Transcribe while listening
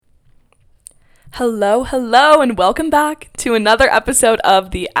Hello, hello, and welcome back to another episode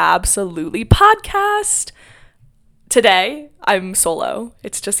of the Absolutely podcast. Today, I'm solo.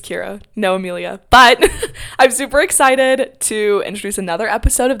 It's just Kira, no Amelia, but I'm super excited to introduce another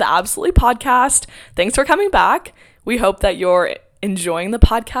episode of the Absolutely podcast. Thanks for coming back. We hope that you're enjoying the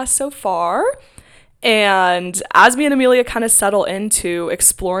podcast so far. And as me and Amelia kind of settle into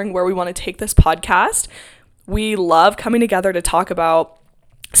exploring where we want to take this podcast, we love coming together to talk about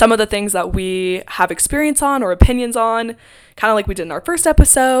some of the things that we have experience on or opinions on, kind of like we did in our first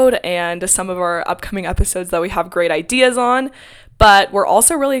episode, and some of our upcoming episodes that we have great ideas on. But we're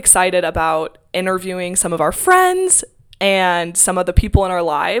also really excited about interviewing some of our friends and some of the people in our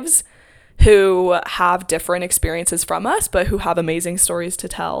lives who have different experiences from us, but who have amazing stories to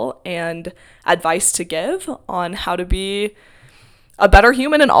tell and advice to give on how to be a better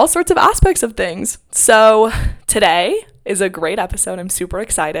human in all sorts of aspects of things. So today is a great episode. I'm super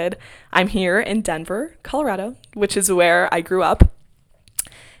excited. I'm here in Denver, Colorado, which is where I grew up,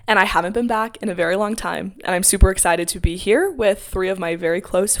 and I haven't been back in a very long time. And I'm super excited to be here with three of my very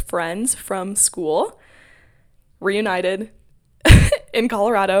close friends from school, reunited in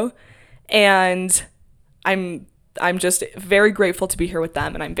Colorado. And I'm just very grateful to be here with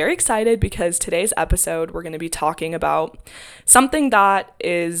them. And I'm very excited because today's episode, we're going to be talking about something that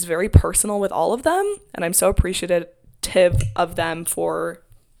is very personal with all of them. And I'm so appreciative of them for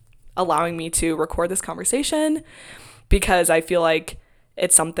allowing me to record this conversation, because I feel like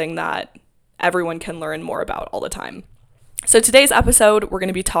it's something that everyone can learn more about all the time. So today's episode, we're going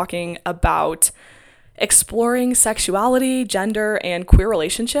to be talking about exploring sexuality, gender, and queer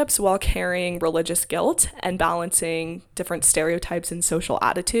relationships while carrying religious guilt and balancing different stereotypes and social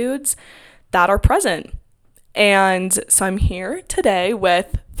attitudes that are present. And so I'm here today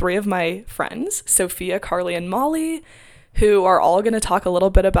with three of my friends, Sophia, Carly, and Molly, who are all going to talk a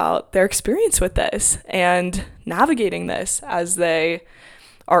little bit about their experience with this and navigating this as they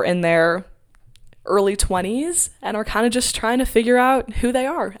are in their early 20s and are kind of just trying to figure out who they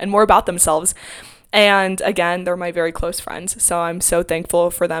are and more about themselves. And again, they're my very close friends, so I'm so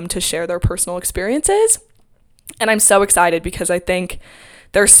thankful for them to share their personal experiences. And I'm so excited because I think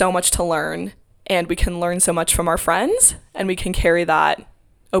there's so much to learn, and we can learn so much from our friends, and we can carry that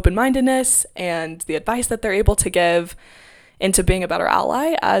open-mindedness and the advice that they're able to give into being a better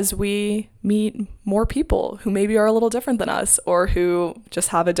ally as we meet more people who maybe are a little different than us or who just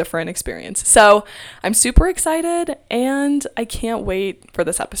have a different experience. So I'm super excited and I can't wait for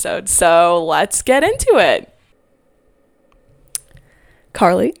this episode. So let's get into it.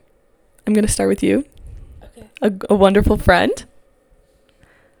 Carly, I'm going to start with you. Okay. A wonderful friend.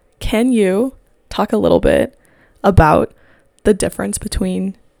 Can you talk a little bit about the difference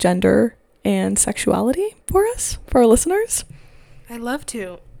between gender and sexuality for us, for our listeners? I'd love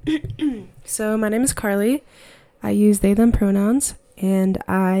to. So my name is Carly. I use they, them pronouns, and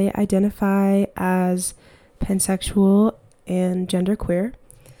I identify as pansexual and genderqueer.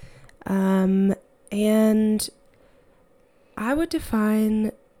 And I would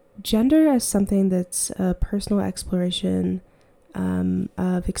define gender as something that's a personal exploration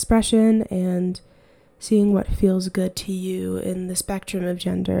of expression and seeing what feels good to you in the spectrum of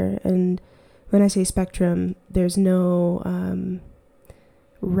gender. And when I say spectrum, there's no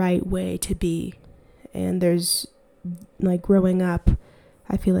right way to be. And there's, like, growing up,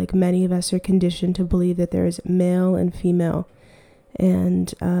 I feel like many of us are conditioned to believe that there is male and female.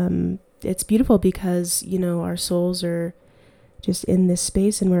 And it's beautiful because, you know, our souls are just in this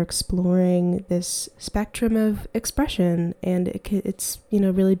space and we're exploring this spectrum of expression, and it's, you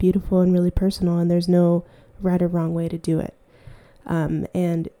know, really beautiful and really personal, and there's no right or wrong way to do it.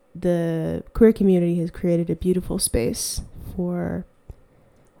 And the queer community has created a beautiful space for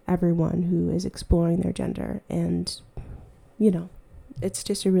everyone who is exploring their gender, and, you know, it's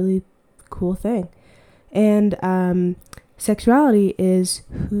just a really cool thing. And sexuality is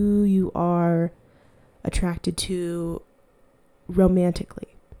who you are attracted to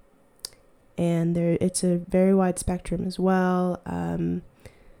romantically, and it's a very wide spectrum as well.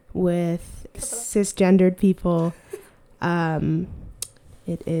 With cisgendered people,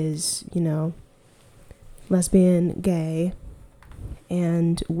 it is, you know, lesbian, gay,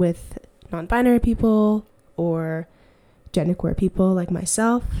 and with non-binary people or genderqueer people like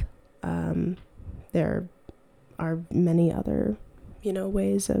myself, there are many other, you know,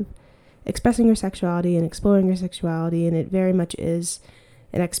 ways of expressing your sexuality and exploring your sexuality, and it very much is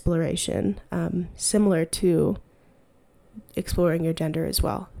an exploration, similar to exploring your gender as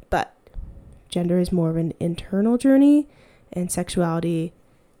well. But gender is more of an internal journey, and sexuality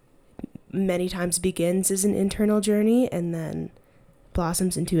many times begins as an internal journey and then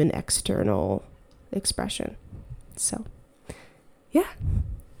blossoms into an external expression. So, yeah.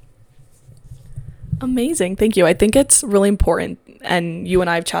 Amazing. Thank you. I think it's really important, and you and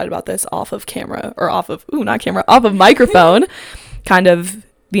I have chatted about this off of camera, or off of microphone, kind of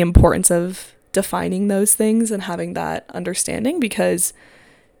the importance of defining those things and having that understanding, because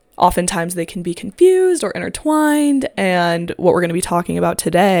oftentimes they can be confused or intertwined, and what we're going to be talking about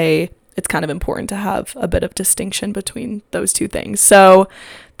today, it's kind of important to have a bit of distinction between those two things. So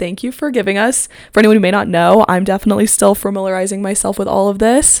thank you for giving us. For anyone who may not know, I'm definitely still familiarizing myself with all of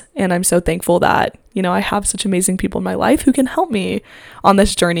this, and I'm so thankful that, you know, I have such amazing people in my life who can help me on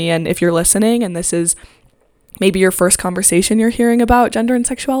this journey. And if you're listening and this is maybe your first conversation you're hearing about gender and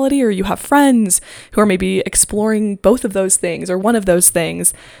sexuality, or you have friends who are maybe exploring both of those things or one of those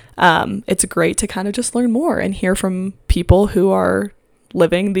things, it's great to kind of just learn more and hear from people who are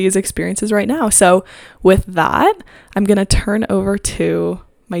living these experiences right now. So with that, I'm going to turn over to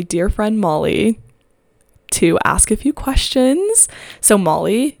my dear friend Molly to ask a few questions. So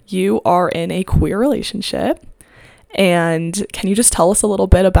Molly, you are in a queer relationship, and can you just tell us a little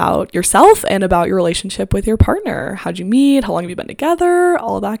bit about yourself and about your relationship with your partner? How'd you meet? How long have you been together?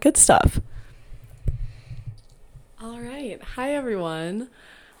 All that good stuff. All right. Hi, everyone.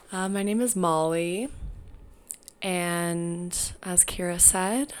 My name is Molly. And as Kira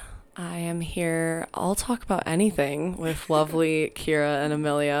said, I am here. I'll talk about anything with lovely Kira and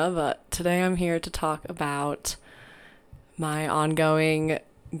Amelia, but today I'm here to talk about my ongoing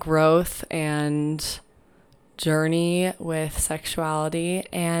growth and journey with sexuality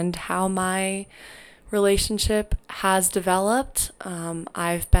and how my relationship has developed.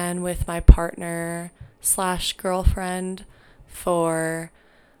 I've been with my partner / girlfriend for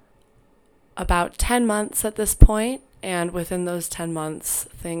about 10 months at this point, and within those 10 months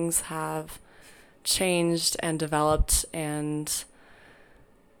things have changed and developed and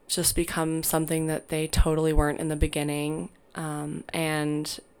just become something that they totally weren't in the beginning,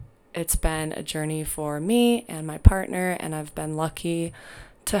 and it's been a journey for me and my partner, and I've been lucky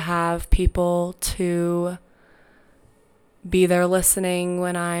to have people to be there listening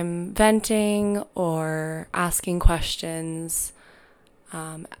when I'm venting or asking questions.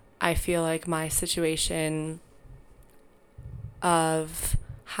 I feel like my situation of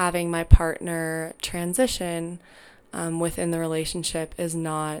having my partner transition within the relationship is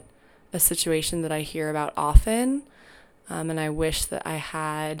not a situation that I hear about often, and I wish that I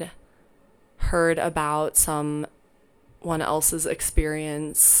had heard about someone else's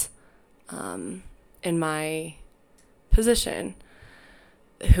experience in my position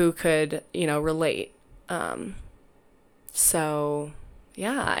who could, relate. So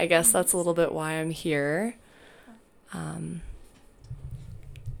yeah, I guess that's a little bit why I'm here.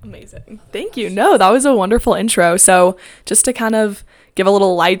 Amazing. Thank you. No, that was a wonderful intro. So just to kind of give a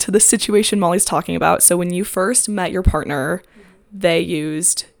little light to the situation Molly's talking about. So when you first met your partner, they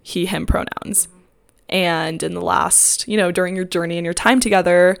used he, him pronouns. And in the last, during your journey and your time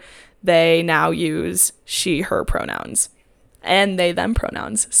together, they now use she, her pronouns and they, them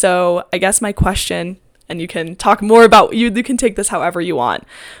pronouns. So I guess my question, and you can talk more about, you can take this however you want,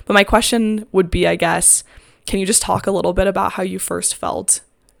 but my question would be, I guess, can you just talk a little bit about how you first felt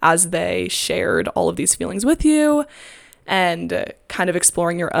as they shared all of these feelings with you, and kind of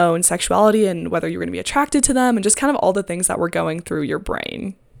exploring your own sexuality and whether you're going to be attracted to them, and just kind of all the things that were going through your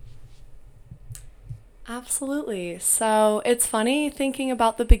brain? Absolutely. So it's funny thinking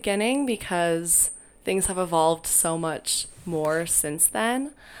about the beginning because things have evolved so much more since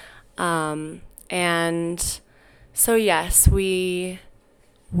then. And so yes, we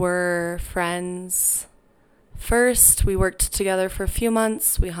were friends. First, we worked together for a few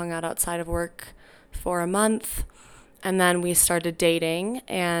months. We hung out outside of work for a month, and then we started dating.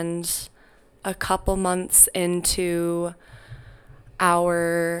 And a couple months into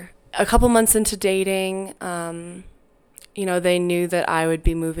dating, they knew that I would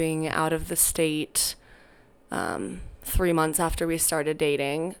be moving out of the state 3 months after we started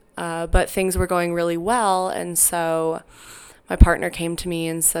dating. But things were going really well, and so my partner came to me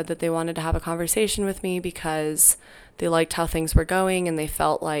and said that they wanted to have a conversation with me because they liked how things were going, and they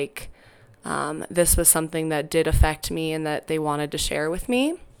felt like this was something that did affect me and that they wanted to share with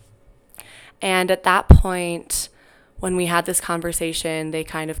me. And at that point, when we had this conversation, they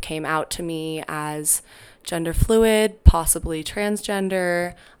kind of came out to me as gender fluid, possibly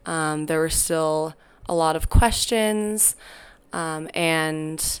transgender. There were still a lot of questions,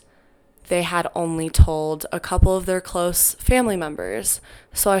 and they had only told a couple of their close family members.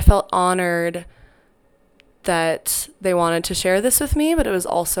 So I felt honored that they wanted to share this with me, but it was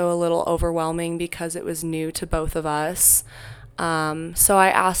also a little overwhelming because it was new to both of us. So I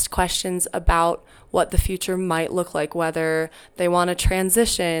asked questions about what the future might look like, whether they want to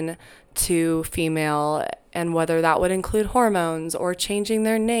transition to female and whether that would include hormones or changing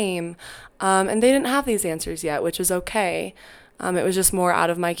their name. And they didn't have these answers yet, which is okay. It was just more out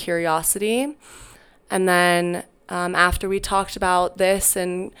of my curiosity. And then after we talked about this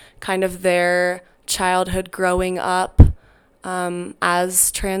and kind of their childhood growing up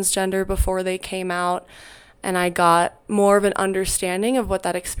as transgender before they came out, and I got more of an understanding of what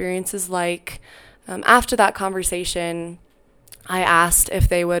that experience is like. After that conversation, I asked if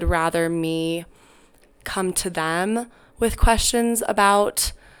they would rather me come to them with questions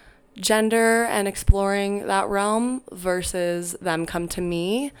about gender and exploring that realm versus them come to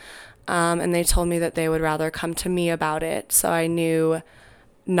me. And they told me that they would rather come to me about it. So I knew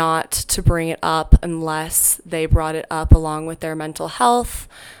not to bring it up unless they brought it up along with their mental health.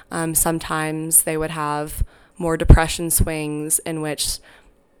 Sometimes they would have more depression swings in which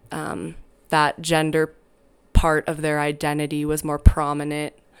that gender part of their identity was more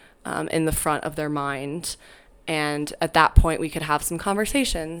prominent in the front of their mind. And at that point, we could have some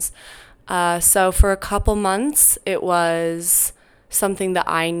conversations. So for a couple months, it was something that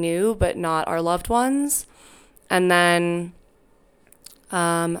I knew, but not our loved ones. And then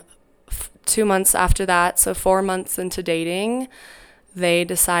 2 months after that, so 4 months into dating, they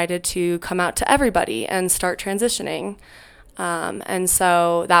decided to come out to everybody and start transitioning. And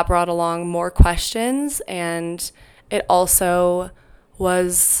so that brought along more questions, and it also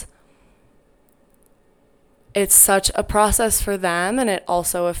it's such a process for them, and it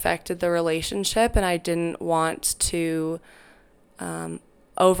also affected the relationship, and I didn't want to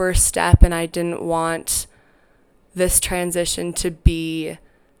overstep, and I didn't want this transition to be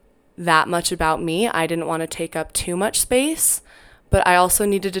that much about me. I didn't want to take up too much space, but I also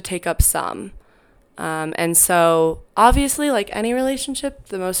needed to take up some. And so obviously, like any relationship,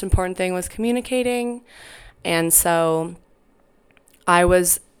 the most important thing was communicating. And so I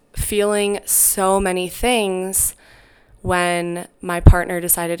was feeling so many things when my partner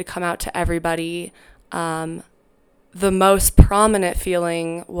decided to come out to everybody. The most prominent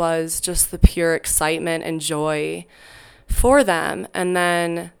feeling was just the pure excitement and joy for them. And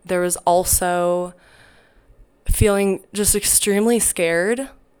then there was also feeling just extremely scared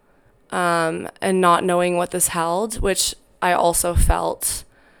and not knowing what this held, which I also felt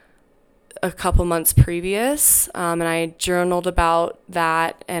a couple months previous. And I journaled about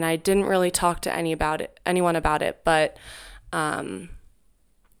that, and I didn't really talk to anyone about it, but I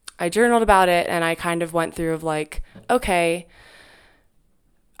journaled about it, and I kind of went through of like, okay,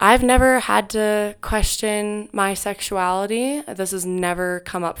 I've never had to question my sexuality. This has never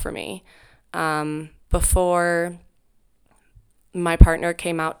come up for me. Before my partner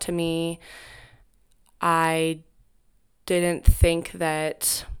came out to me, I didn't think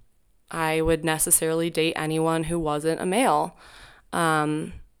that I would necessarily date anyone who wasn't a male.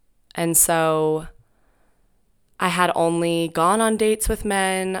 And so I had only gone on dates with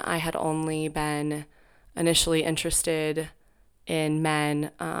men. I had only been initially interested in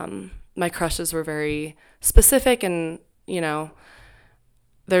men. My crushes were very specific, and, you know,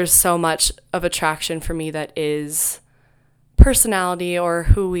 there's so much of attraction for me that is personality or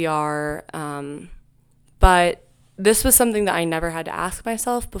who we are. But this was something that I never had to ask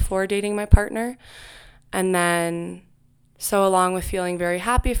myself before dating my partner. And then, so along with feeling very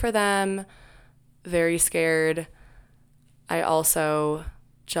happy for them, very scared, I also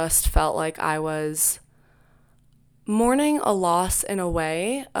just felt like I was mourning a loss in a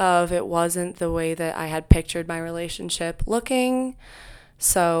way of it wasn't the way that I had pictured my relationship looking.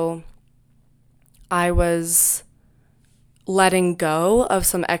 So I was letting go of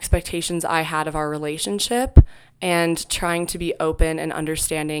some expectations I had of our relationship and trying to be open and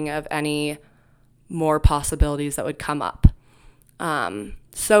understanding of any more possibilities that would come up.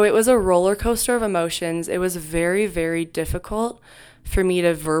 So it was a roller coaster of emotions. It was very, very difficult for me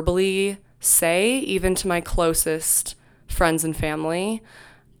to verbally say, even to my closest friends and family.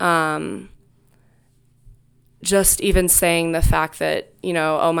 Just even saying the fact that, you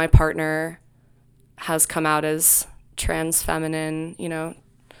know, oh, my partner has come out as trans feminine, you know,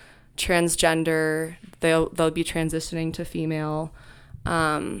 transgender, they'll be transitioning to female.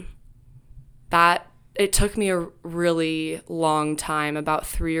 That it took me a really long time, about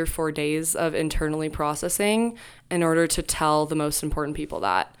 3 or 4 days of internally processing in order to tell the most important people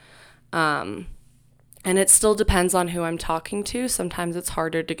that. And it still depends on who I'm talking to. Sometimes it's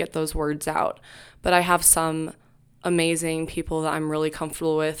harder to get those words out, but I have some amazing people that I'm really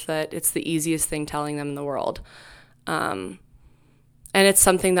comfortable with that it's the easiest thing telling them in the world. And it's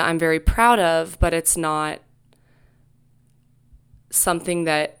something that I'm very proud of, but it's not something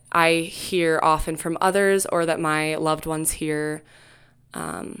that I hear often from others or that my loved ones hear.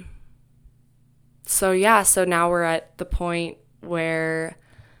 So now we're at the point where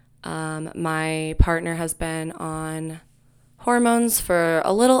my partner has been on hormones for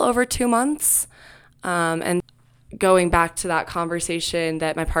a little over 2 months. And going back to that conversation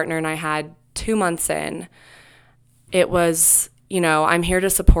that my partner and I had 2 months in, it was, I'm here to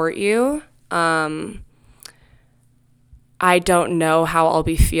support you. I don't know how I'll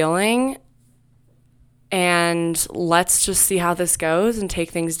be feeling, and let's just see how this goes and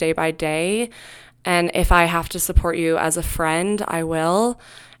take things day by day. And if I have to support you as a friend, I will.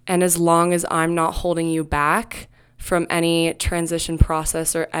 And as long as I'm not holding you back from any transition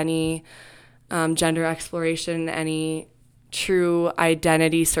process or any gender exploration, any true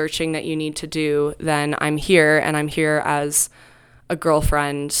identity searching that you need to do, then I'm here, and I'm here as a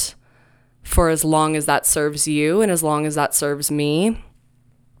girlfriend for as long as that serves you and as long as that serves me.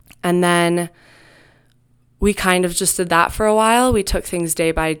 And then we kind of just did that for a while. We took things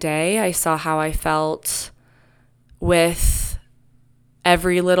day by day. I saw how I felt with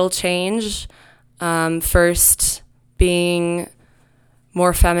every little change. First being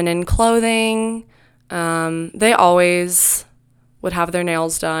more feminine clothing. They always would have their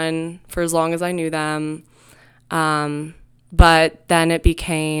nails done for as long as I knew them. But then it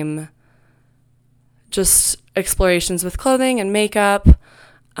became just explorations with clothing and makeup.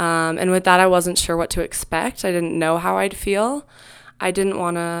 And with that, I wasn't sure what to expect. I didn't know how I'd feel. I didn't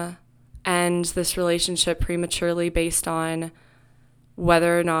want to end this relationship prematurely based on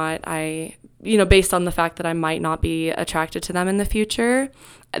whether or not based on the fact that I might not be attracted to them in the future.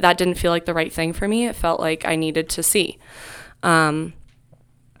 That didn't feel like the right thing for me. It felt like I needed to see. And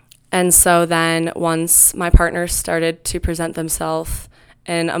so then once my partner started to present themselves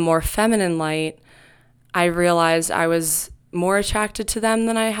in a more feminine light, I realized I was more attracted to them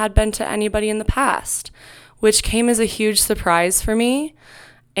than I had been to anybody in the past, which came as a huge surprise for me.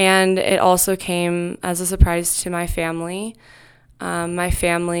 And it also came as a surprise to my family. My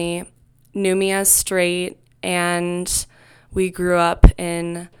family knew me as straight, and we grew up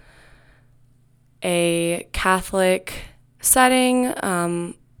in a Catholic setting,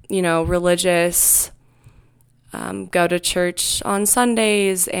 religious, go to church on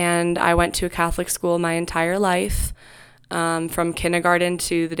Sundays, and I went to a Catholic school my entire life, from kindergarten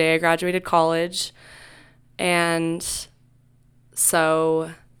to the day I graduated college. And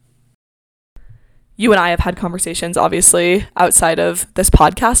so you and I have had conversations, obviously, outside of this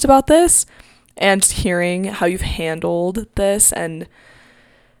podcast about this, and hearing how you've handled this and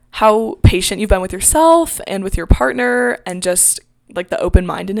how patient you've been with yourself and with your partner, and just like the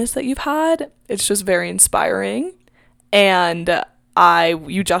open-mindedness that you've had. It's just very inspiring. And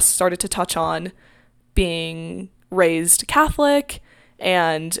you just started to touch on being raised Catholic,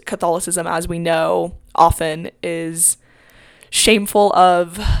 and Catholicism, as we know, often is shameful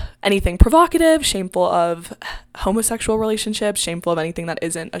of anything provocative, shameful of homosexual relationships, shameful of anything that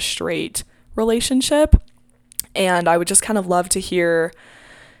isn't a straight relationship. And I would just kind of love to hear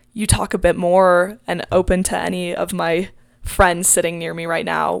you talk a bit more, and open to any of my friends sitting near me right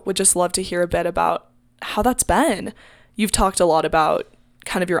now, would just love to hear a bit about how that's been. You've talked a lot about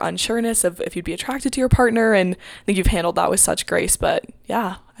kind of your unsureness of if you'd be attracted to your partner, and I think you've handled that with such grace. But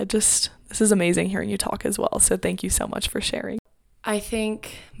yeah, this is amazing hearing you talk as well. So thank you so much for sharing. I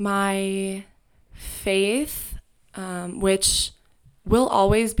think my faith, which will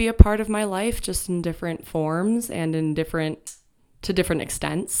always be a part of my life, just in different forms and to different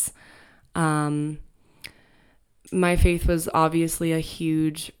extents. My faith was obviously a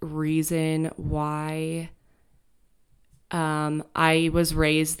huge reason why I was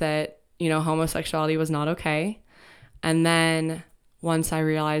raised that, homosexuality was not okay. And then once I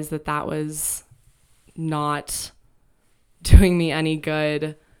realized that was not doing me any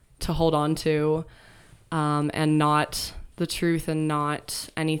good to hold on to, and not the truth and not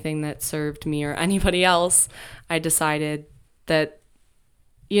anything that served me or anybody else, I decided that,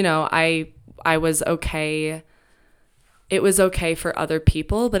 I was okay. It was okay for other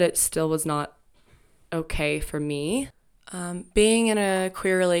people, but it still was not okay for me. Being in a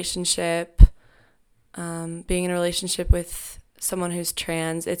queer relationship, being in a relationship with someone who's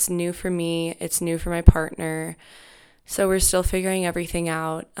trans, it's new for me. It's new for my partner. So we're still figuring everything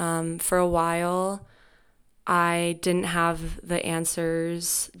out. For a while, I didn't have the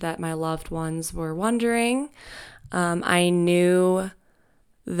answers that my loved ones were wondering. I knew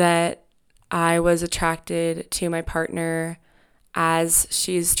that I was attracted to my partner as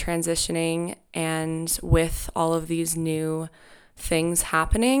she's transitioning, and with all of these new things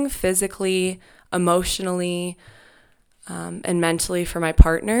happening physically, emotionally, and mentally for my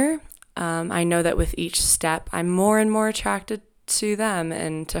partner. I know that with each step, I'm more and more attracted to them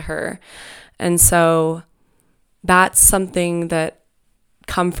and to her. And so that's something that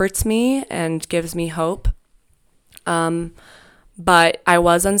comforts me and gives me hope. But I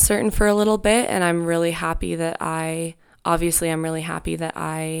was uncertain for a little bit, and I'm really happy that I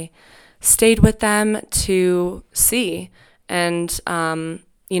stayed with them to see and,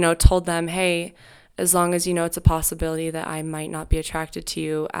 told them, hey, as long as you know it's a possibility that I might not be attracted to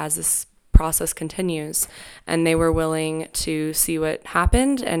you as this process continues. And they were willing to see what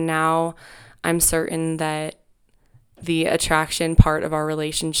happened. And now I'm certain that the attraction part of our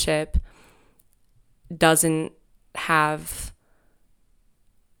relationship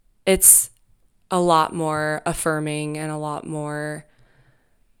it's a lot more affirming and a lot more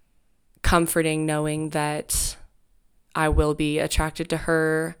comforting knowing that I will be attracted to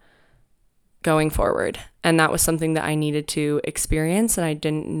her going forward. And that was something that I needed to experience, and I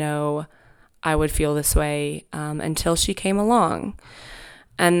didn't know I would feel this way until she came along.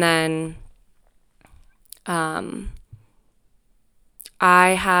 And then I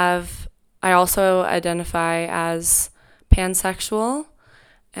also identify as pansexual,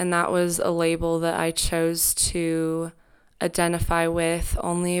 and that was a label that I chose to identify with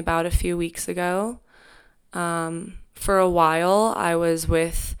only about a few weeks ago. For a while, I was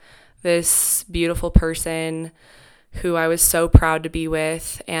with this beautiful person who I was so proud to be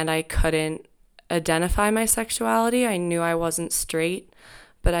with, and I couldn't identify my sexuality. I knew I wasn't straight,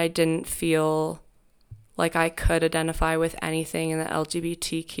 but I didn't feel like I could identify with anything in the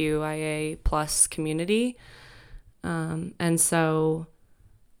LGBTQIA plus community. And so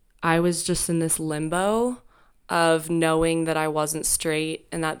I was just in this limbo of knowing that I wasn't straight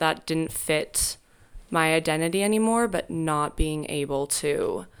and that didn't fit my identity anymore, but not being able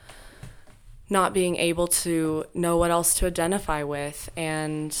to know what else to identify with.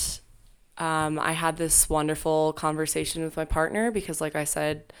 And I had this wonderful conversation with my partner because, like I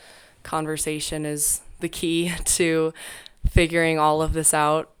said, conversation is the key to figuring all of this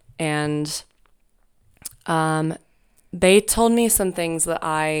out. And they told me some things that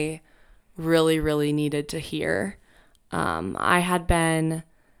I really, really needed to hear. I've been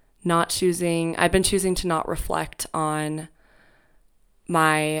choosing to not reflect on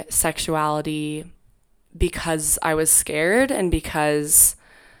my sexuality because I was scared and because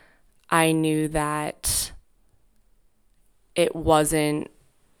I knew that it wasn't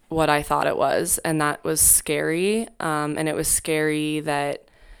what I thought it was, and that was scary. And it was scary that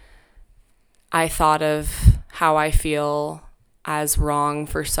I thought of how I feel as wrong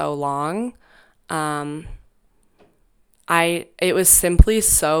for so long. It was simply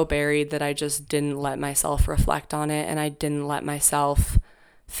so buried that I just didn't let myself reflect on it, and I didn't let myself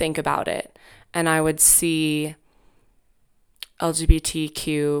think about it. And I would see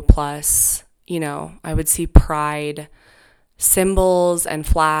LGBTQ plus, I would see pride symbols and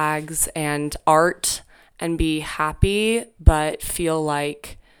flags and art and be happy, but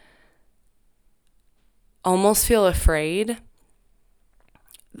almost feel afraid.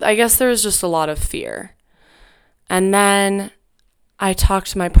 I guess there was just a lot of fear. And then I talked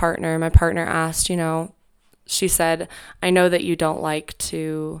to my partner. My partner asked, she said, I know that you don't like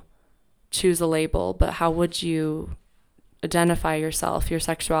to choose a label, but how would you identify yourself, your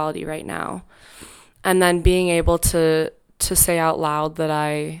sexuality right now? And then being able to say out loud that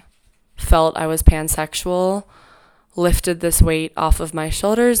I felt I was pansexual lifted this weight off of my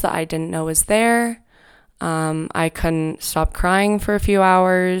shoulders that I didn't know was there. I couldn't stop crying for a few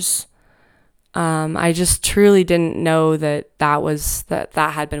hours. I just truly didn't know that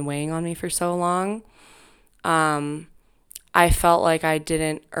had been weighing on me for so long. I felt like I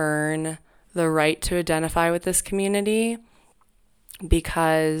didn't earn the right to identify with this community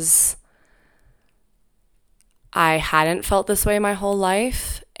because I hadn't felt this way my whole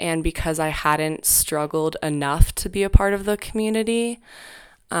life, and because I hadn't struggled enough to be a part of the community.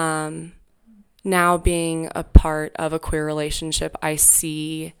 Now being a part of a queer relationship, I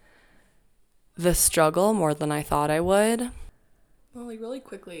see the struggle more than I thought I would. Well, really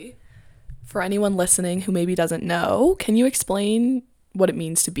quickly, for anyone listening who maybe doesn't know, can you explain what it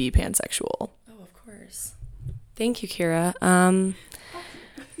means to be pansexual? Oh, of course. Thank you, Kira.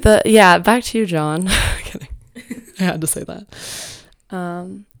 Back to you, John. Kidding. I had to say that.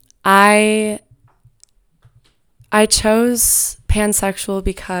 I chose pansexual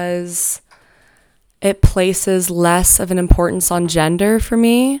because it places less of an importance on gender for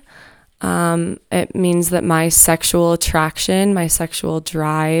me. It means that my sexual attraction, my sexual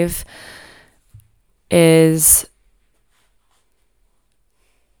drive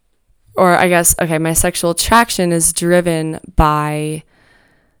my sexual attraction is driven by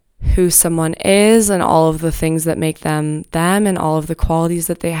who someone is and all of the things that make them them and all of the qualities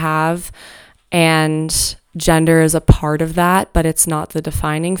that they have. And gender is a part of that, but it's not the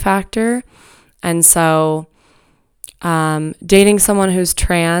defining factor. And so dating someone who's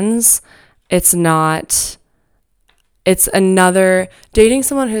trans, dating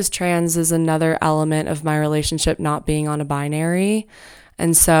someone who's trans is another element of my relationship not being on a binary.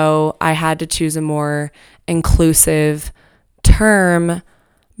 And so I had to choose a more inclusive term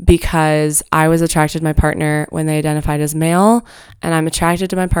because I was attracted to my partner when they identified as male, and I'm attracted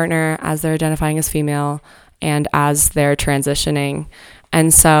to my partner as they're identifying as female and as they're transitioning.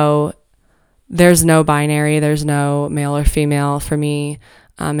 And so there's no binary, there's no male or female for me.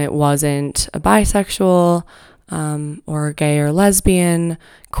 It wasn't a bisexual or gay or lesbian.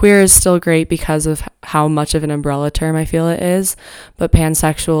 Queer is still great because of how much of an umbrella term I feel it is, but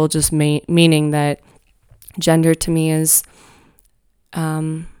pansexual just meaning that gender to me is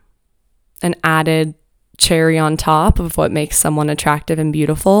an added cherry on top of what makes someone attractive and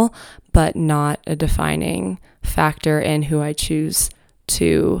beautiful, but not a defining factor in who I choose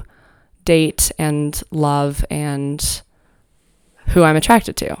to date and love and who I'm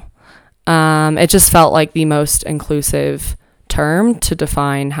attracted to. It just felt like the most inclusive term to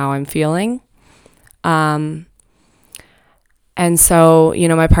define how I'm feeling. And so,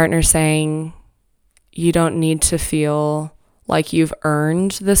 my partner's saying, you don't need to feel like you've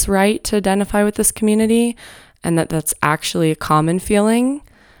earned this right to identify with this community, and that's actually a common feeling.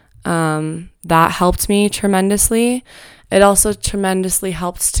 That helped me tremendously. It also tremendously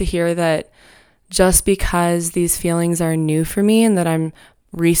helped to hear that just because these feelings are new for me and that I'm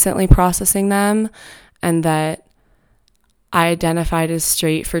recently processing them, and that I identified as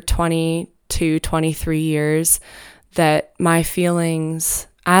straight for 22, 23 years, that my feelings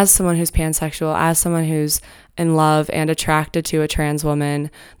as someone who's pansexual, as someone who's in love and attracted to a trans woman,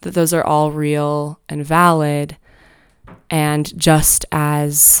 that those are all real and valid, and just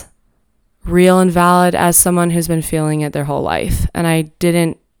as real and valid as someone who's been feeling it their whole life. And I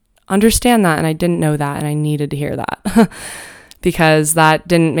didn't understand that, and I didn't know that, and I needed to hear that because that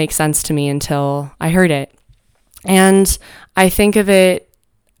didn't make sense to me until I heard it. And I think of it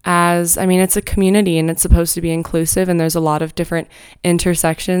as, it's a community and it's supposed to be inclusive, and there's a lot of different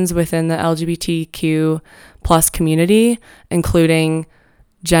intersections within the LGBTQ plus community, including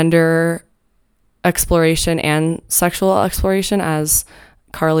gender exploration and sexual exploration, as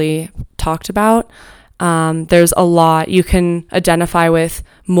Carly talked about. There's a lot. You can identify with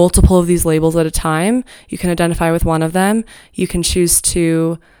multiple of these labels at a time. You can identify with one of them. You can choose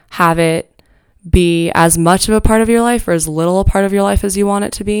to have it be as much of a part of your life or as little a part of your life as you want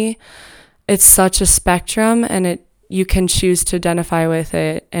it to be. It's such a spectrum, and you can choose to identify with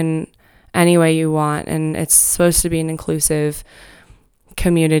it in any way you want. And it's supposed to be an inclusive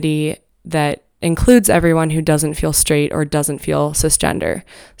community that includes everyone who doesn't feel straight or doesn't feel cisgender.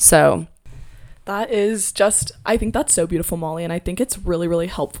 So that is just, I think that's so beautiful, Molly. And I think it's really, really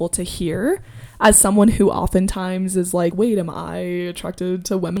helpful to hear as someone who oftentimes is like, wait, am I attracted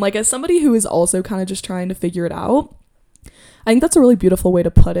to women? Like, as somebody who is also kind of just trying to figure it out, I think that's a really beautiful way to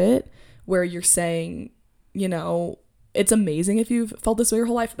put it, where you're saying, it's amazing if you've felt this way your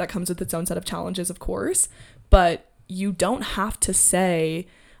whole life. That comes with its own set of challenges, of course, but you don't have to say,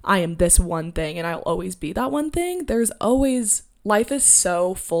 I am this one thing and I'll always be that one thing. Life is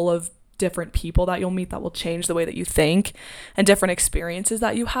so full of different people that you'll meet that will change the way that you think, and different experiences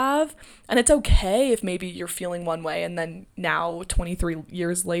that you have. And it's okay if maybe you're feeling one way and then now 23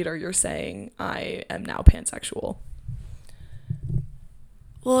 years later you're saying, I am now pansexual.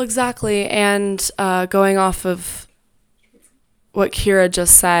 Well, exactly. And going off of what Kira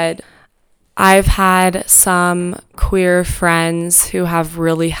just said, I've had some queer friends who have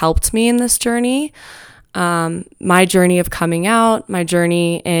really helped me in this journey. My journey of coming out, my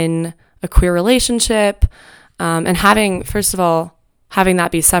journey in a queer relationship, and having that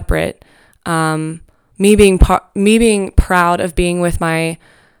be separate. Me being proud of being with my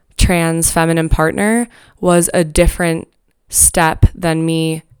trans feminine partner was a different step than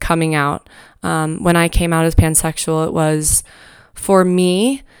me coming out. When I came out as pansexual, it was for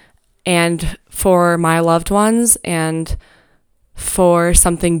me and for my loved ones and for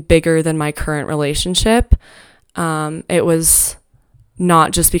something bigger than my current relationship. It was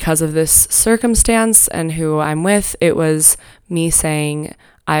not just because of this circumstance and who I'm with. It was me saying,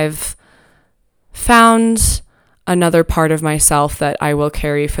 I've found another part of myself that I will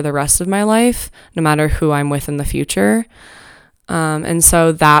carry for the rest of my life, no matter who I'm with in the future. And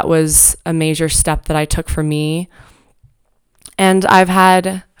so that was a major step that I took for me. And I've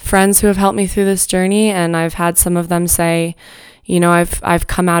had friends who have helped me through this journey, and I've had some of them say, you know, I've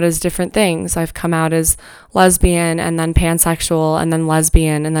come out as different things. I've come out as lesbian and then pansexual and then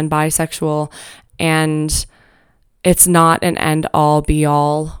lesbian and then bisexual, and it's not an end all be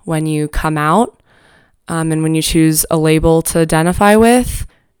all when you come out, and when you choose a label to identify with.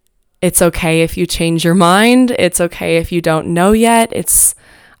 It's okay if you change your mind. It's okay if you don't know yet.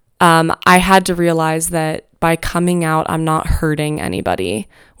 I had to realize that by coming out, I'm not hurting anybody,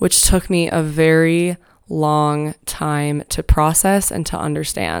 which took me a very long time to process and to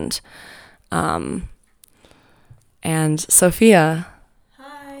understand. And Sophia,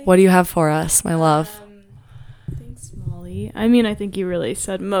 Hi. what do you have for us, my love? Thanks, Molly. I mean, I think you really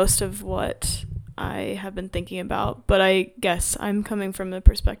said most of what I have been thinking about, but I guess I'm coming from the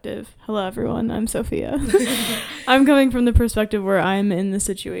perspective. Hello, everyone. I'm Sophia. I'm coming from the perspective where I'm in the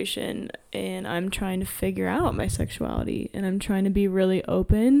situation and I'm trying to figure out my sexuality, and I'm trying to be really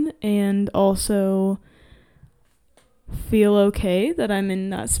open and also feel okay that I'm in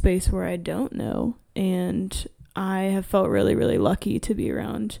that space where I don't know. And I have felt really, really lucky to be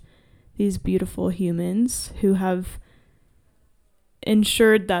around these beautiful humans who have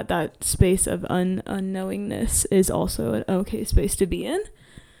ensured that that space of unknowingness is also an okay space to be in.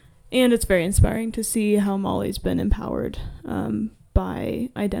 And it's very inspiring to see how Molly's been empowered by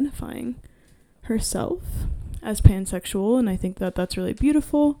identifying herself as pansexual, and I think that that's really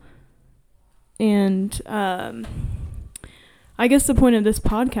beautiful. And I guess the point of this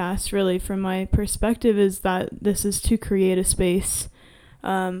podcast, really, from my perspective, is that this is to create a space.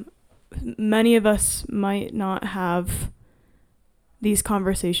 Many of us might not have these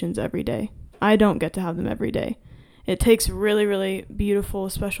conversations every day. I don't get to have them every day. It takes really, really beautiful,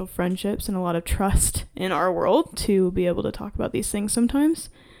 special friendships and a lot of trust in our world to be able to talk about these things sometimes.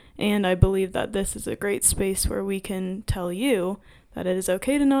 And I believe that this is a great space where we can tell you that it is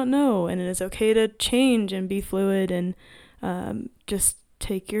okay to not know, and it is okay to change and be fluid, and just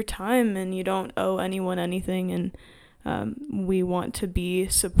take your time, and you don't owe anyone anything. And we want to be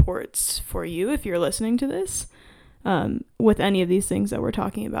supports for you if you're listening to this. With any of these things that we're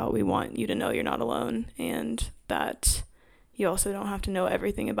talking about, we want you to know you're not alone, and that you also don't have to know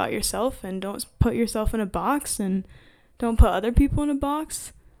everything about yourself, and don't put yourself in a box, and don't put other people in a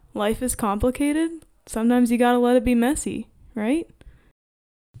box. Life is complicated. Sometimes you gotta let it be messy, right?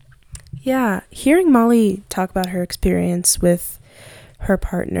 Yeah, hearing Molly talk about her experience with her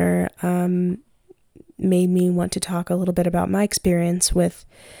partner made me want to talk a little bit about my experience with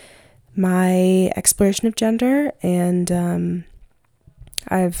my exploration of gender, and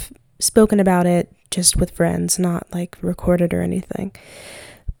I've spoken about it just with friends, not like recorded or anything.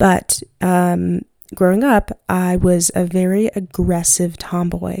 But growing up, I was a very aggressive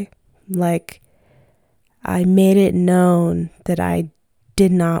tomboy. Like, I made it known that I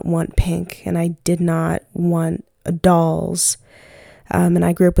did not want pink, and I did not want dolls. And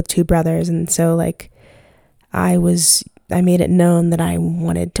I grew up with two brothers, and so like I made it known that I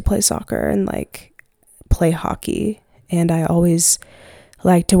wanted to play soccer and like play hockey. And I always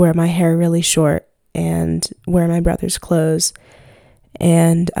liked to wear my hair really short and wear my brother's clothes.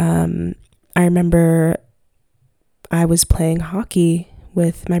 And I remember I was playing hockey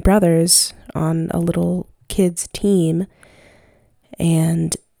with my brothers on a little kids team,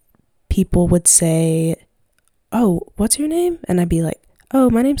 and people would say, "Oh, what's your name?" And I'd be like, "Oh,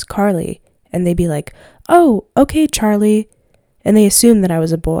 my name's Carly." And they'd be like, "Oh, okay, Charlie." And they assumed that I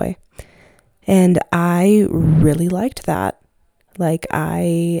was a boy. And I really liked that. Like,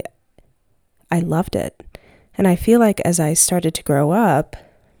 I loved it. And I feel like as I started to grow up,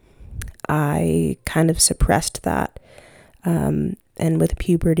 I kind of suppressed that. And with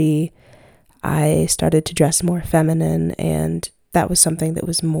puberty, I started to dress more feminine, and that was something that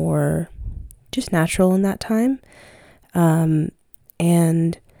was more just natural in that time.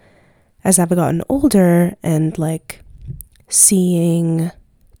 And as I've gotten older and like seeing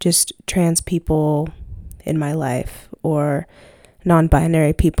just trans people in my life or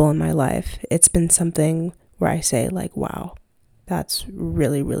non-binary people in my life, it's been something where I say like, wow, that's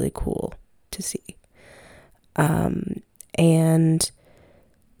really, really cool to see. And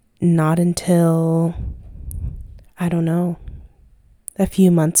not until, I don't know, a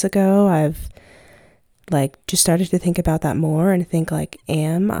few months ago, I've like just started to think about that more and think like,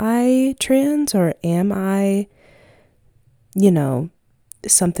 am I trans, or am I,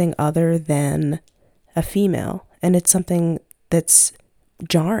 something other than a female? And it's something that's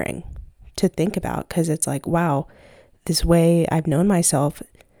jarring to think about, because it's like, wow, this way I've known myself,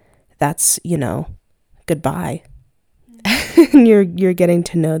 that's, goodbye. And you're getting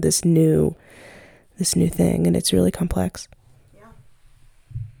to know this new thing, and it's really complex.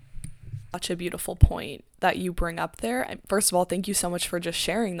 Such a beautiful point that you bring up there. And first of all, thank you so much for just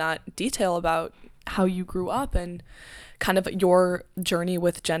sharing that detail about how you grew up and kind of your journey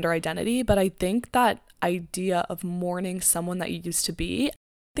with gender identity. But I think that idea of mourning someone that you used to be, I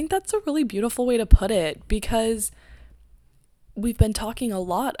think that's a really beautiful way to put it, because we've been talking a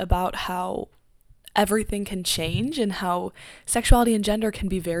lot about how everything can change and how sexuality and gender can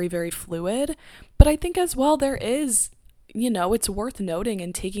be very, very fluid. But I think as well there is, it's worth noting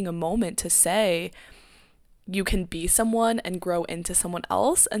and taking a moment to say you can be someone and grow into someone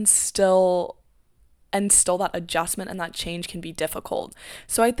else, and still that adjustment and that change can be difficult.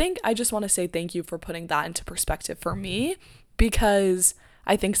 So I think I just want to say thank you for putting that into perspective for me, because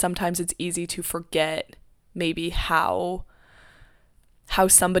I think sometimes it's easy to forget maybe how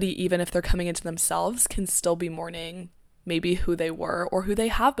somebody, even if they're coming into themselves, can still be mourning maybe who they were or who they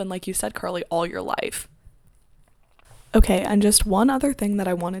have been, like you said, Carly, all your life. Okay, and just one other thing that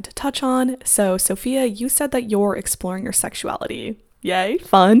I wanted to touch on. So, Sophia, you said that you're exploring your sexuality. Yay,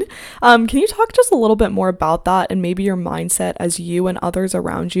 fun. Can you talk just a little bit more about that and maybe your mindset as you and others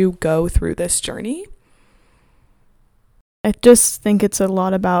around you go through this journey? I just think it's a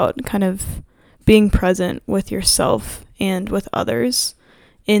lot about kind of being present with yourself and with others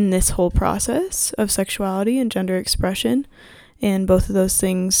in this whole process of sexuality and gender expression, and both of those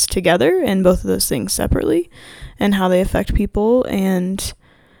things together and both of those things separately, and how they affect people, and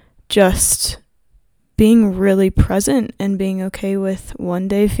just being really present and being okay with one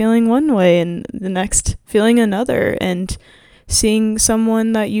day feeling one way and the next feeling another, and seeing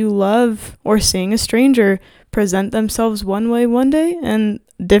someone that you love or seeing a stranger present themselves one way one day and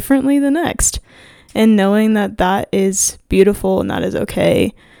differently the next, and knowing that that is beautiful and that is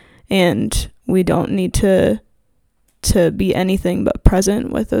okay, and we don't need to be anything but present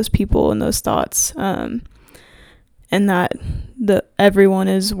with those people and those thoughts, and that everyone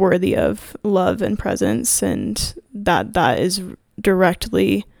is worthy of love and presence, and that is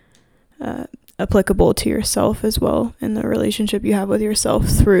directly applicable to yourself as well in the relationship you have with yourself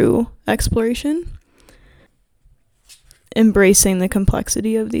through exploration. Embracing the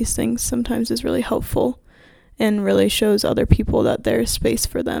complexity of these things sometimes is really helpful and really shows other people that there's space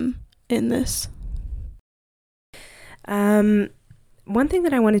for them in this. One thing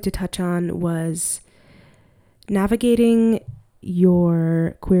that I wanted to touch on was navigating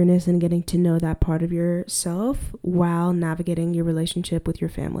your queerness and getting to know that part of yourself while navigating your relationship with your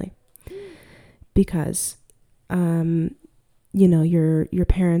family. Because, your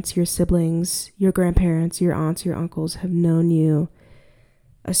parents, your siblings, your grandparents, your aunts, your uncles have known you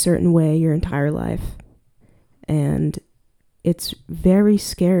a certain way your entire life. And it's very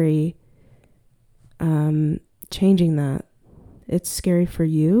scary changing that. It's scary for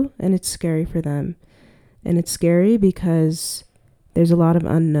you and it's scary for them. And it's scary because there's a lot of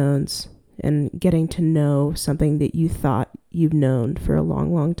unknowns and getting to know something that you thought you've known for a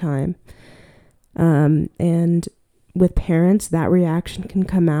long, long time. And with parents, that reaction can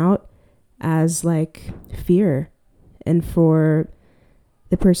come out as like fear. And for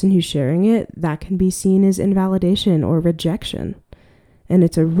the person who's sharing it, that can be seen as invalidation or rejection. And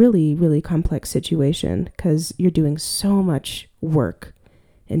it's a really, really complex situation because you're doing so much work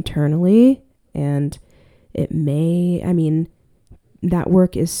internally, and that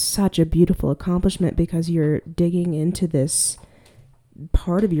work is such a beautiful accomplishment because you're digging into this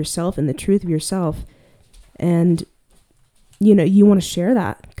part of yourself and the truth of yourself. And, you want to share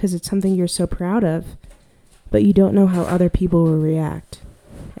that because it's something you're so proud of, but you don't know how other people will react.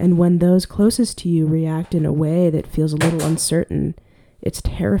 And when those closest to you react in a way that feels a little uncertain, it's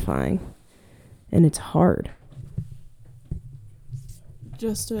terrifying and it's hard.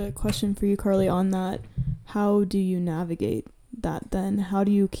 Just a question for you, Carly, on that. How do you navigate that then? How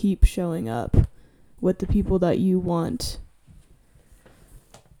do you keep showing up with the people that you want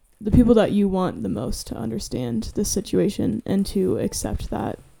the most to understand the situation and to accept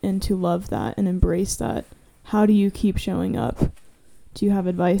that and to love that and embrace that? How do you keep showing up? Do you have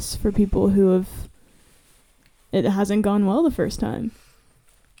advice for people who it hasn't gone well the first time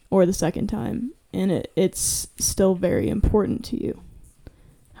or the second time, and it's still very important to you?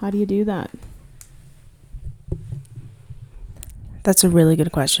 How do you do that? That's a really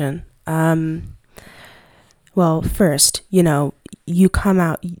good question. Well, first, you don't come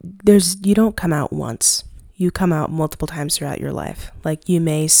out once. You come out multiple times throughout your life. Like, you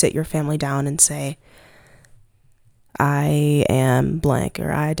may sit your family down and say, I am blank,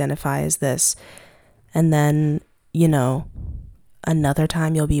 or I identify as this. And then, another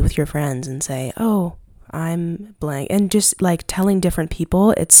time you'll be with your friends and say, oh, I'm blank. And just like telling different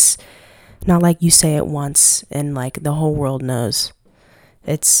people, it's not like you say it once and like the whole world knows.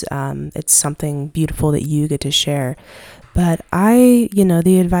 It's something beautiful that you get to share. But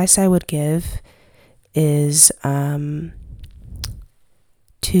the advice I would give is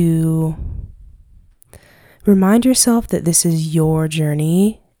to remind yourself that this is your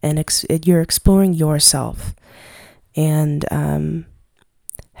journey and you're exploring yourself, and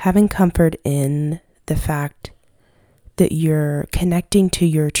having comfort in the fact that you're connecting to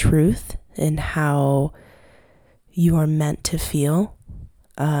your truth and how you are meant to feel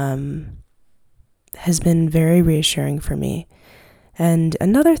has been very reassuring for me. And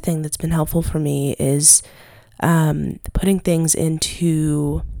another thing that's been helpful for me is putting things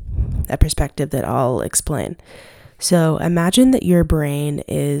into a perspective that I'll explain. So imagine that your brain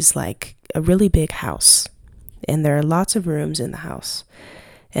is like a really big house, and there are lots of rooms in the house.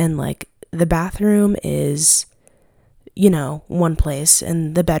 And like the bathroom is, one place,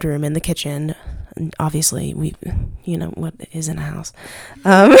 and the bedroom and the kitchen. And obviously, what is in a house?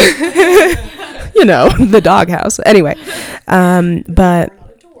 The doghouse. Anyway,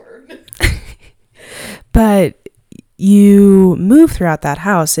 but you move throughout that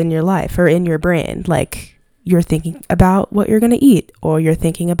house in your life or in your brain. Like you're thinking about what you're going to eat, or you're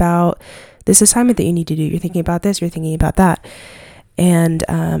thinking about this assignment that you need to do. You're thinking about this, you're thinking about that. And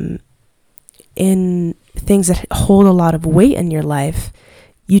in things that hold a lot of weight in your life,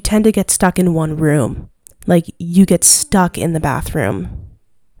 you tend to get stuck in one room. Like you get stuck in the bathroom,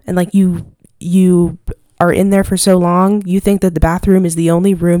 and like you are in there for so long, you think that the bathroom is the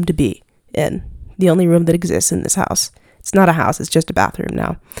only room to be in, the only room that exists in this house. It's not a house, it's just a bathroom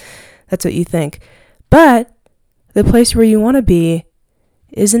now. That's what you think. But the place where you want to be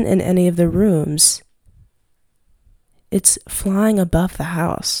isn't in any of the rooms. It's flying above the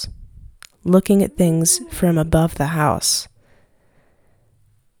house, looking at things from above the house,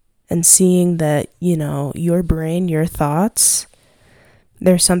 and seeing that, your brain, your thoughts,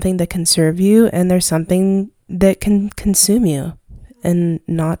 there's something that can serve you, and there's something that can consume you and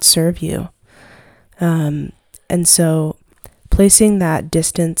not serve you. And so placing that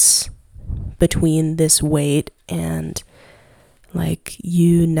distance between this weight and like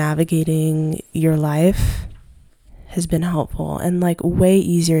you navigating your life has been helpful, and like way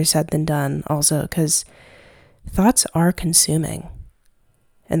easier said than done also, because thoughts are consuming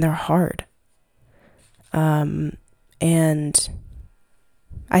and they're hard. And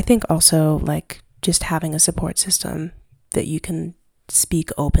I think also like just having a support system that you can speak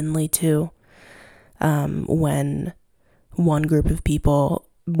openly to when one group of people,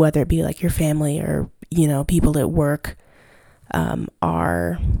 whether it be like your family or, people at work,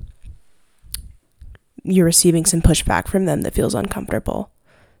 you're receiving some pushback from them that feels uncomfortable.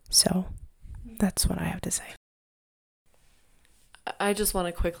 So that's what I have to say. I just want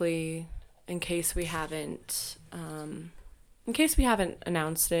to quickly, in case we haven't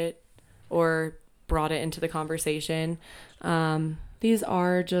announced it or brought it into the conversation, these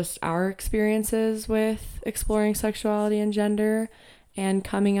are just our experiences with exploring sexuality and gender and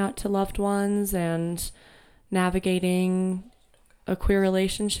coming out to loved ones and navigating a queer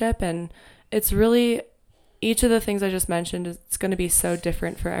relationship. And it's really, each of the things I just mentioned, it's going to be so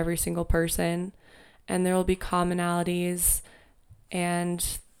different for every single person, and there will be commonalities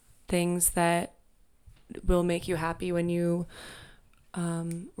and things that will make you happy when you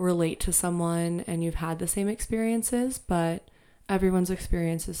relate to someone and you've had the same experiences, but everyone's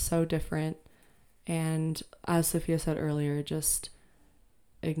experience is so different. And as Sophia said earlier, just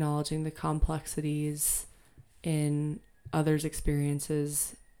acknowledging the complexities in others'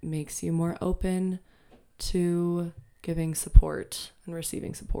 experiences makes you more open to giving support and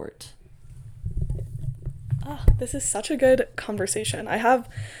receiving support. Oh, this is such a good conversation. I have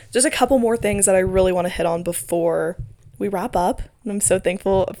just a couple more things that I really want to hit on before we wrap up. And I'm so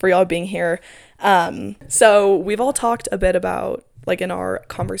thankful for y'all being here. So we've all talked a bit about, like in our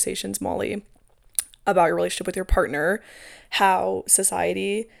conversations, Molly, about your relationship with your partner, how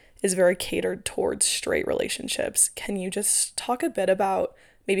society is very catered towards straight relationships. Can you just talk a bit about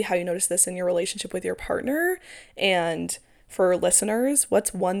maybe how you notice this in your relationship with your partner? And for listeners,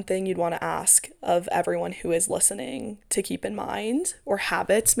 what's one thing you'd want to ask of everyone who is listening to keep in mind, or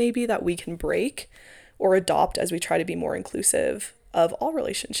habits maybe that we can break or adopt as we try to be more inclusive of all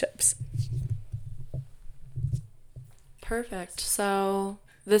relationships? Perfect. So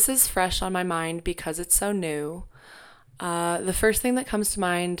this is fresh on my mind because it's so new. The first thing that comes to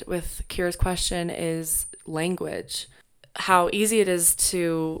mind with Kira's question is language. How easy it is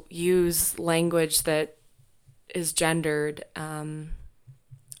to use language that is gendered.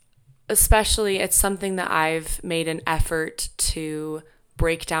 Especially, it's something that I've made an effort to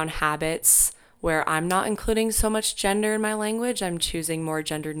break down habits where I'm not including so much gender in my language. I'm choosing more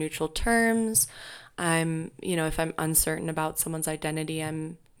gender neutral terms. If I'm uncertain about someone's identity,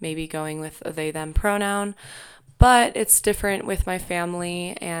 I'm maybe going with a they, them pronoun. But it's different with my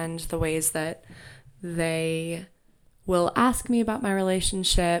family and the ways that they will ask me about my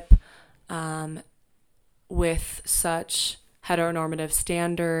relationship with such heteronormative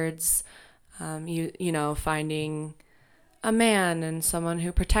standards. Finding a man and someone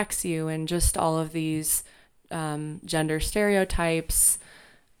who protects you, and just all of these gender stereotypes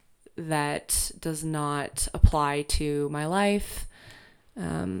that does not apply to my life.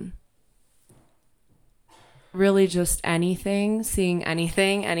 Really just anything, seeing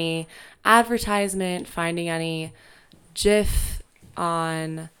anything, any advertisement, finding any GIF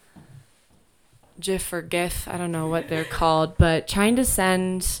or GIF, I don't know what they're called, but trying to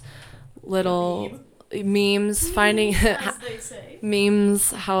send little memes, finding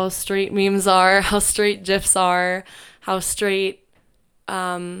memes, how straight memes are, how straight GIFs are, how straight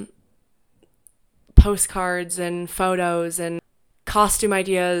postcards and photos and costume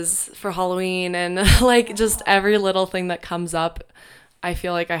ideas for Halloween, and like just every little thing that comes up. I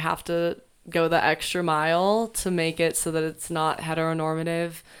feel like I have to go the extra mile to make it so that it's not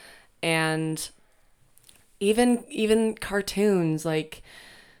heteronormative. And even cartoons, like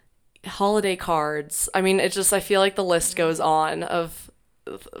holiday cards. I mean, I feel like the list goes on of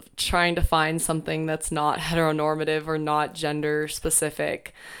trying to find something that's not heteronormative or not gender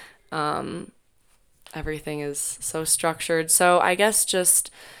specific. Everything is so structured. So I guess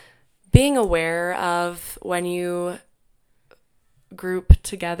just being aware of when you group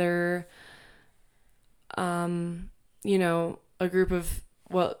together, a group of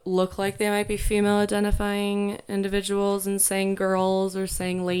what look like they might be female identifying individuals and saying girls or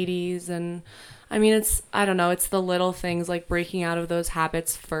saying ladies. And I mean, it's the little things like breaking out of those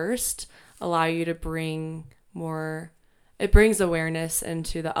habits first allow you to it brings awareness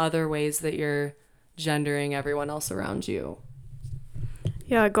into the other ways that you're gendering everyone else around you.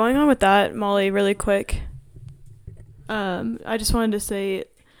 Yeah, going on with that, Molly, really quick. I just wanted to say,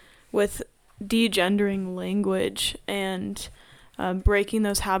 with degendering language and breaking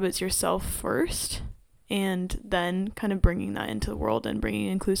those habits yourself first, and then kind of bringing that into the world and bringing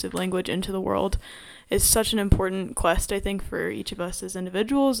inclusive language into the world is such an important quest, I think, for each of us as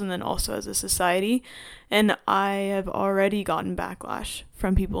individuals and then also as a society. And I have already gotten backlash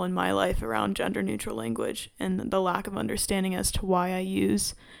from people in my life around gender neutral language and the lack of understanding as to why I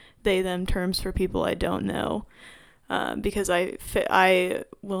use they, them terms for people I don't know. Because I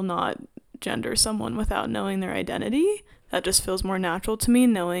will not gender someone without knowing their identity. That just feels more natural to me,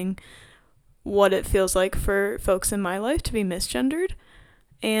 knowing what it feels like for folks in my life to be misgendered.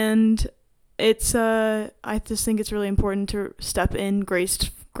 And it's I just think it's really important to step in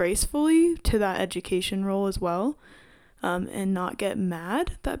gracefully to that education role as well, and not get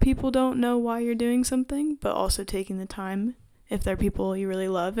mad that people don't know why you're doing something, but also taking the time, if they're people you really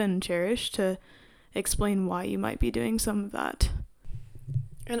love and cherish, to explain why you might be doing some of that.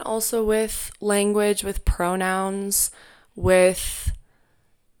 And also with language, with pronouns, with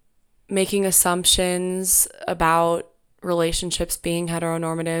making assumptions about relationships being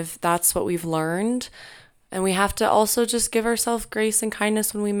heteronormative, that's what we've learned. And we have to also just give ourselves grace and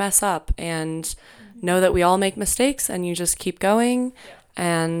kindness when we mess up, and know that we all make mistakes, and you just keep going,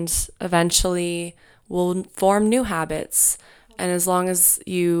 and eventually we'll form new habits. And as long as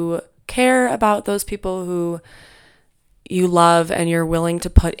you care about those people who you love and you're willing to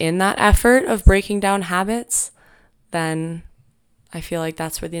put in that effort of breaking down habits, then I feel like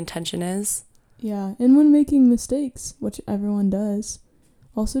that's where the intention is. Yeah, and when making mistakes, which everyone does,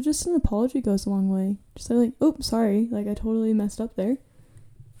 also just an apology goes a long way. Just say like, "Oh, sorry, like I totally messed up there."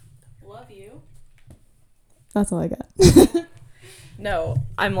 Love you. That's all I got. No,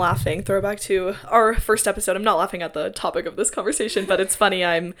 I'm laughing. Throwback to our first episode. I'm not laughing at the topic of this conversation, but it's funny.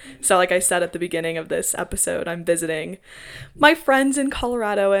 So like I said at the beginning of this episode, I'm visiting my friends in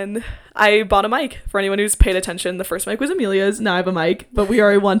Colorado, and I bought a mic. For anyone who's paid attention, the first mic was Amelia's. Now I have a mic, but we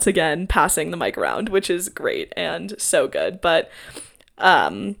are once again passing the mic around, which is great and so good, but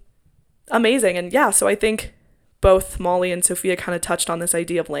amazing. And yeah, so I think both Molly and Sophia kind of touched on this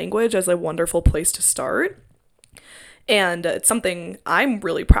idea of language as a wonderful place to start. And it's something I'm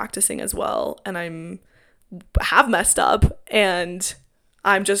really practicing as well. And have messed up, and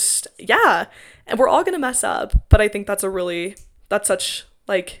I'm just, yeah. And we're all going to mess up. But I think that's such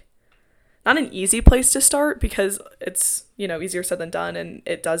like, not an easy place to start, because it's, easier said than done. And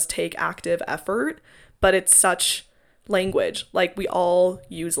it does take active effort, but it's such language. Like, we all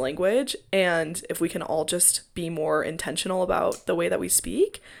use language, and if we can all just be more intentional about the way that we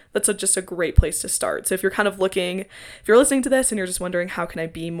speak, that's just a great place to start. So if you're kind of if you're listening to this and you're just wondering, how can I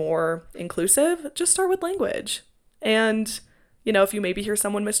be more inclusive, just start with language. And, you know, if you maybe hear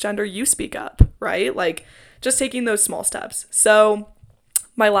someone misgender, you speak up, right? Like, just taking those small steps. So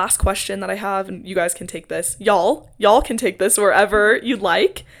my last question that I have, and you guys can take this, y'all can take this wherever you'd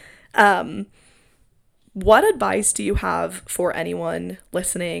like. What advice do you have for anyone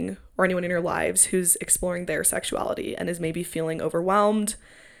listening or anyone in your lives who's exploring their sexuality and is maybe feeling overwhelmed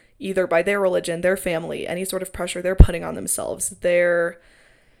either by their religion, their family, any sort of pressure they're putting on themselves,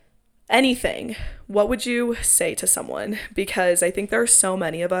 anything? What would you say to someone? Because I think there are so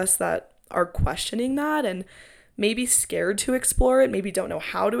many of us that are questioning that and maybe scared to explore it, maybe don't know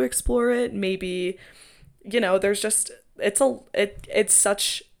how to explore it, maybe, you know, there's just, it's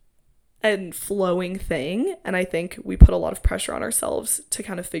such and flowing thing, and I think we put a lot of pressure on ourselves to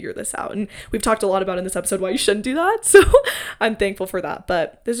kind of figure this out, and we've talked a lot about in this episode why you shouldn't do that, so I'm thankful for that.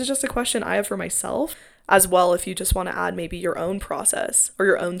 But this is just a question I have for myself as well, if you just want to add maybe your own process or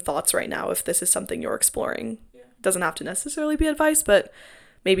your own thoughts right now, if this is something you're exploring. Doesn't have to necessarily be advice, but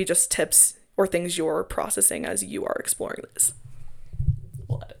maybe just tips or things you're processing as you are exploring this.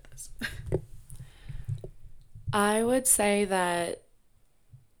 We'll edit this. I would say that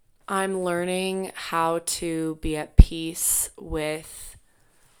I'm learning how to be at peace with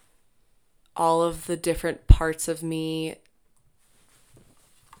all of the different parts of me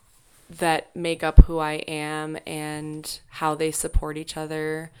that make up who I am and how they support each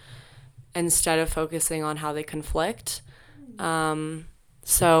other instead of focusing on how they conflict.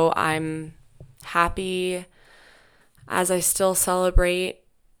 So I'm happy as I still celebrate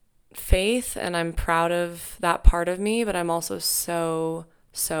faith, and I'm proud of that part of me, but I'm also so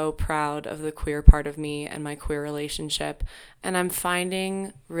proud of the queer part of me and my queer relationship. And I'm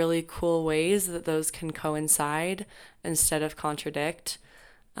finding really cool ways that those can coincide instead of contradict.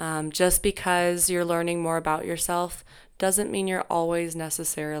 Just because you're learning more about yourself doesn't mean you're always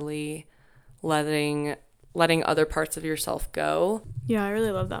necessarily letting other parts of yourself go. Yeah, I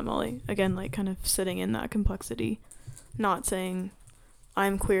really love that, Molly. Again, like, kind of sitting in that complexity, not saying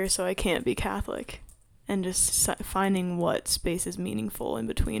I'm queer so I can't be Catholic, and just finding what space is meaningful in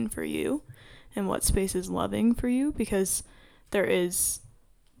between for you and what space is loving for you, because there is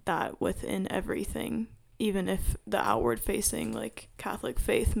that within everything. Even if the outward facing, like, Catholic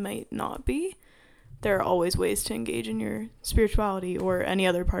faith might not be, there are always ways to engage in your spirituality or any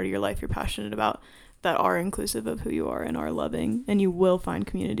other part of your life you're passionate about that are inclusive of who you are and are loving, and you will find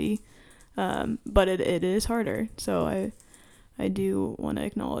community. But it is harder. So I do want to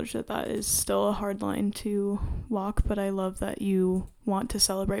acknowledge that is still a hard line to walk, but I love that you want to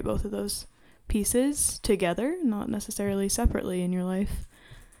celebrate both of those pieces together, not necessarily separately in your life.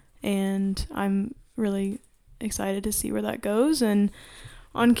 And I'm really excited to see where that goes. And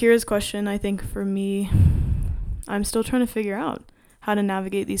on Kira's question, I think for me, I'm still trying to figure out how to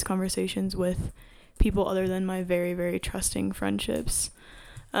navigate these conversations with people other than my very, very trusting friendships.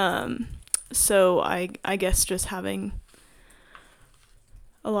 So I guess just having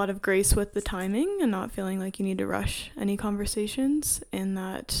a lot of grace with the timing and not feeling like you need to rush any conversations, and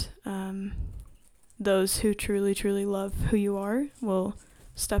that those who truly, truly love who you are will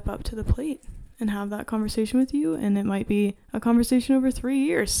step up to the plate and have that conversation with you. And it might be a conversation over 3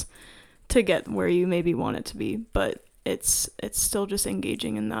 years to get where you maybe want it to be, but it's still just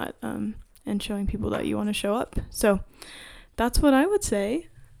engaging in that and showing people that you want to show up. So that's what I would say.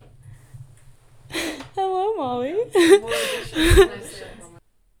 Hello, Molly.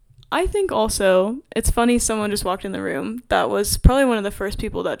 I think also, it's funny, someone just walked in the room that was probably one of the first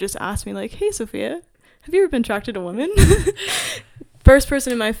people that just asked me, like, hey, Sophia, have you ever been attracted to women? First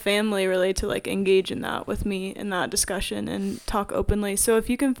person in my family really to, like, engage in that with me in that discussion and talk openly. So if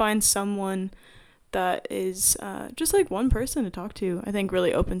you can find someone that is just like one person to talk to, I think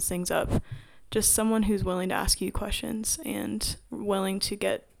really opens things up. Just someone who's willing to ask you questions and willing to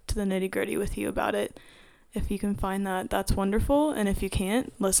get to the nitty-gritty with you about it. If you can find that, that's wonderful. And if you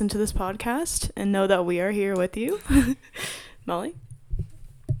can't, listen to this podcast and know that we are here with you. Molly?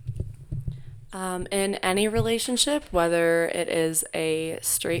 In any relationship, whether it is a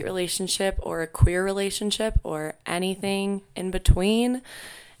straight relationship or a queer relationship or anything in between,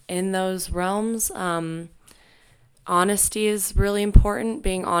 in those realms, honesty is really important.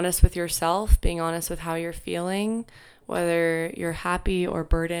 Being honest with yourself, being honest with how you're feeling, whether you're happy or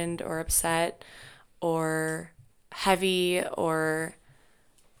burdened or upset or heavy or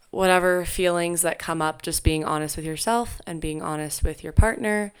whatever feelings that come up, just being honest with yourself and being honest with your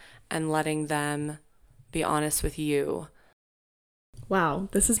partner and letting them be honest with you. Wow,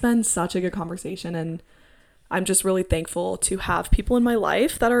 this has been such a good conversation, and I'm just really thankful to have people in my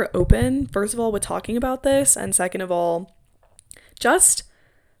life that are open, first of all, with talking about this, and second of all, just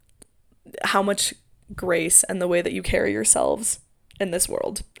how much grace and the way that you carry yourselves in this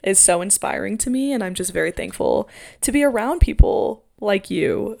world is so inspiring to me, and I'm just very thankful to be around people like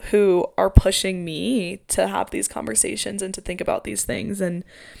you who are pushing me to have these conversations and to think about these things and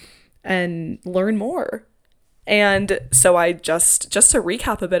learn more. And so I just to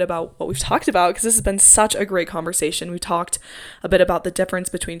recap a bit about what we've talked about, because this has been such a great conversation. We talked a bit about the difference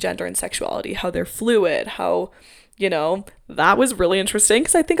between gender and sexuality, how they're fluid, how, that was really interesting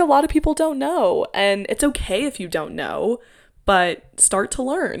because I think a lot of people don't know, and it's okay if you don't know, but start to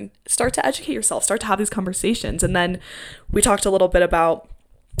learn, start to educate yourself, start to have these conversations. And then we talked a little bit about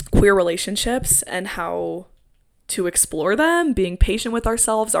queer relationships and how to explore them, being patient with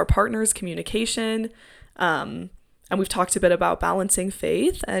ourselves, our partners, communication. And we've talked a bit about balancing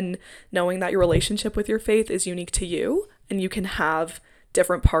faith and knowing that your relationship with your faith is unique to you, and you can have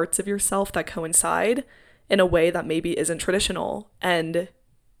different parts of yourself that coincide in a way that maybe isn't traditional. And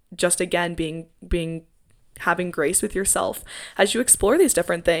just again, having grace with yourself as you explore these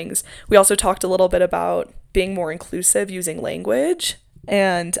different things. We also talked a little bit about being more inclusive, using language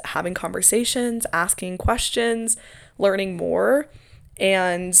and having conversations, asking questions, learning more,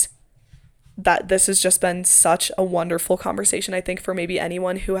 and that this has just been such a wonderful conversation, I think, for maybe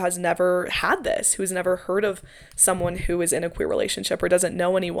anyone who has never had this, who's never heard of someone who is in a queer relationship or doesn't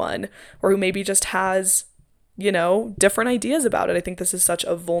know anyone, or who maybe just has, different ideas about it. I think this is such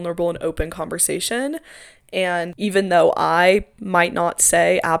a vulnerable and open conversation. And even though I might not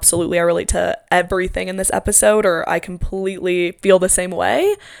say absolutely I relate to everything in this episode, or I completely feel the same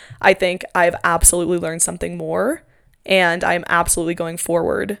way, I think I've absolutely learned something more. And I'm absolutely going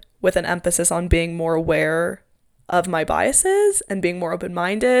forward with an emphasis on being more aware of my biases and being more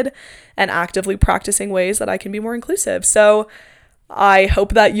open-minded and actively practicing ways that I can be more inclusive. So I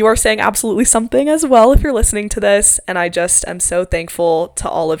hope that you are saying absolutely something as well if you're listening to this. And I just am so thankful to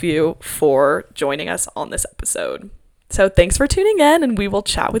all of you for joining us on this episode. So thanks for tuning in, and we will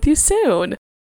chat with you soon.